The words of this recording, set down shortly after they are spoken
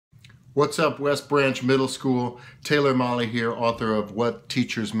What's up, West Branch Middle School? Taylor Molly here, author of What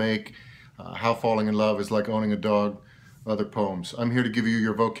Teachers Make, How Falling in Love is Like Owning a Dog, other poems. I'm here to give you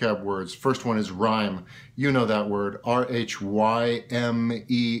your vocab words. First one is rhyme. You know that word,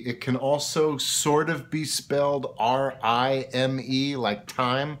 R-H-Y-M-E. It can also sort of be spelled R-I-M-E, like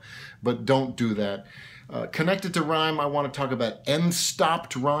time, but don't do that. Connected to rhyme, I want to talk about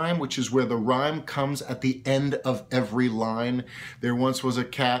end-stopped rhyme, which is where the rhyme comes at the end of every line. There once was a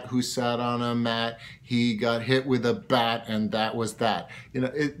cat who sat on a mat. He got hit with a bat, and that was that. You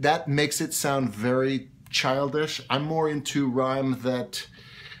know, that makes it sound very childish. I'm more into rhyme that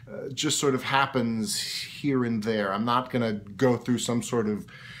just sort of happens here and there. I'm not going to go through some sort of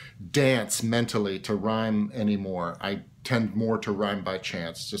dance mentally to rhyme anymore. I tend more to rhyme by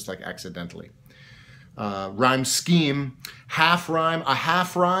chance, just like accidentally. Rhyme scheme, half rhyme. A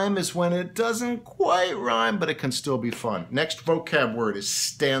half rhyme is when it doesn't quite rhyme, but it can still be fun. Next vocab word is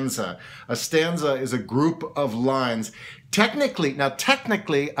stanza. A stanza is a group of lines. Technically,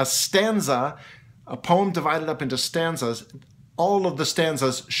 a stanza, a poem divided up into stanzas, all of the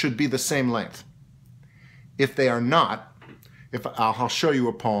stanzas should be the same length. If they are not, if I'll show you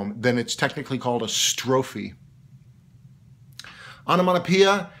a poem, then it's technically called a strophe.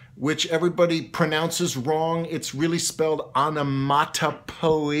 Onomatopoeia, which everybody pronounces wrong. It's really spelled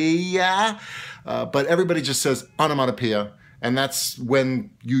onomatopoeia, but everybody just says onomatopoeia, and that's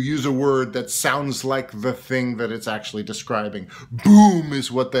when you use a word that sounds like the thing that it's actually describing. Boom is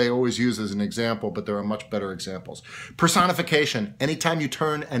what they always use as an example, but there are much better examples. Personification, anytime you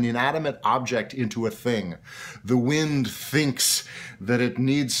turn an inanimate object into a thing. The wind thinks that it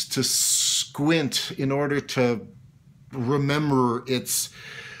needs to squint in order to remember its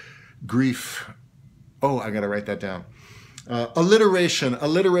grief. Oh, I gotta write that down. Alliteration.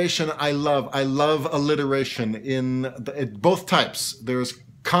 Alliteration I love. I love alliteration in both types. There's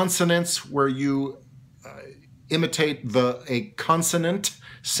consonants where you imitate a consonant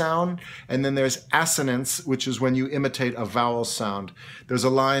sound, and then there's assonance, which is when you imitate a vowel sound. There's a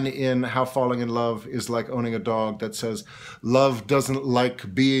line in How Falling in Love is Like Owning a Dog that says, "Love doesn't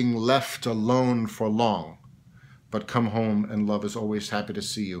like being left alone for long, but come home and love is always happy to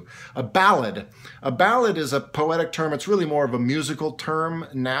see you." A ballad. A ballad is a poetic term. It's really more of a musical term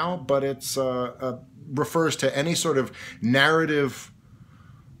now, but it's refers to any sort of narrative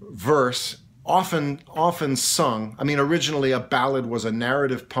verse, often sung. I mean, originally a ballad was a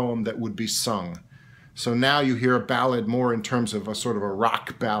narrative poem that would be sung. So now you hear a ballad more in terms of a sort of a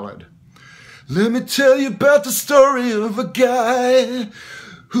rock ballad. Let me tell you about the story of a guy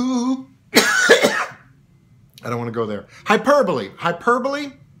who... I don't want to go there. Hyperbole.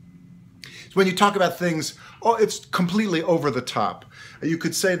 Hyperbole is when you talk about things, oh, it's completely over the top. You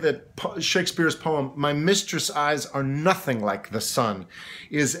could say that Shakespeare's poem, "My mistress' eyes are nothing like the sun,"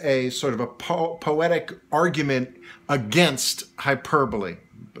 is a sort of a poetic argument against hyperbole.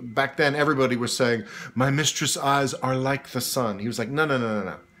 Back then, everybody was saying, "My mistress' eyes are like the sun." He was like, no, no, no, no,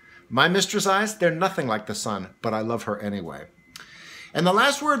 no. My mistress' eyes, they're nothing like the sun, but I love her anyway. And the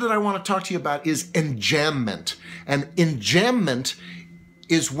last word that I want to talk to you about is enjambment. And enjambment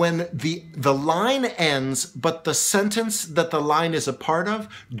is when the line ends, but the sentence that the line is a part of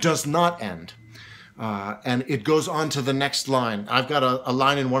does not end. And it goes on to the next line. I've got a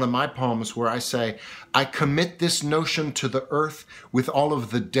line in one of my poems where I say, "I commit this notion to the earth with all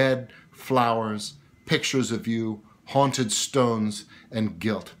of the dead flowers, pictures of you, haunted stones, and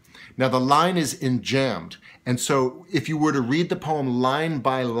guilt." Now the line is enjambed. And so if you were to read the poem line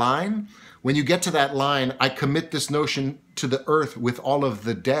by line, when you get to that line, "I commit this notion to the earth with all of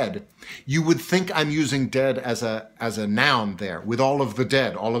the dead," you would think I'm using dead as a noun there, with all of the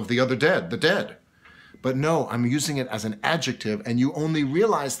dead, all of the other dead, the dead. But no, I'm using it as an adjective, and you only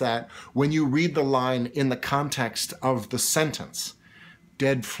realize that when you read the line in the context of the sentence.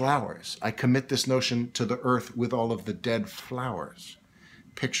 Dead flowers. I commit this notion to the earth with all of the dead flowers.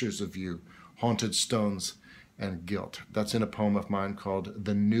 Pictures of you, haunted stones, and guilt. That's in a poem of mine called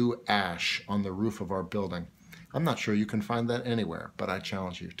 "The New Ash on the Roof of Our Building." I'm not sure you can find that anywhere, but I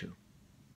challenge you to.